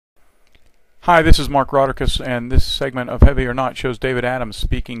Hi, this is Mark Rodriguez, and this segment of Heavy or Not shows David Adams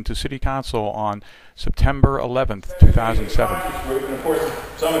speaking to City Council on September 11th, 2007. And of course,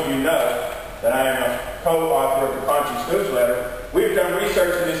 some of you know that I am a co-author of the Conscience Newsletter. We've done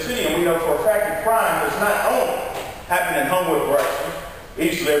research in this city, and we know for a fact that crime does not only happen in Homewood, Brunswick,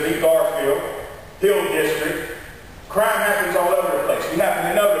 East Liberty, Garfield, Hill District. Crime happens all over the place. We happen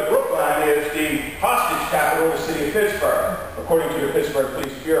to know that Brookline is the hostage capital of the city of Pittsburgh, according to the Pittsburgh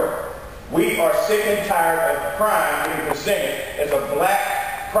Police Bureau. We are sick and tired of crime being presented as a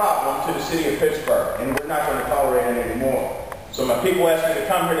black problem to the city of Pittsburgh, and we're not going to tolerate it anymore. So my people asked me to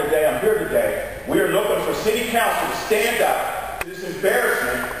come here today. I'm here today. We are looking for City Council to stand up to this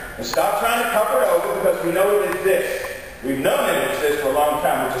embarrassment and stop trying to cover it over, because we know it exists. We've known it exists for a long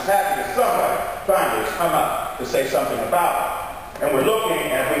time. We're just happy that somebody finally has come up to say something about it. And we're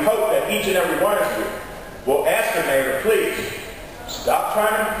looking, and we hope that each and every one of you will ask the mayor to please stop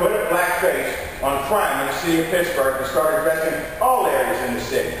trying to put a black face on crime in the city of Pittsburgh and start addressing all areas in the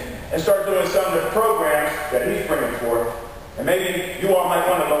city and start doing some of the programs that he's bringing forth. And maybe you all might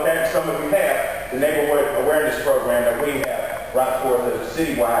want to look at some of you have the neighborhood awareness program that we have brought forth as a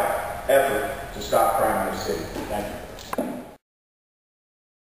citywide effort to stop crime in the city. Thank you.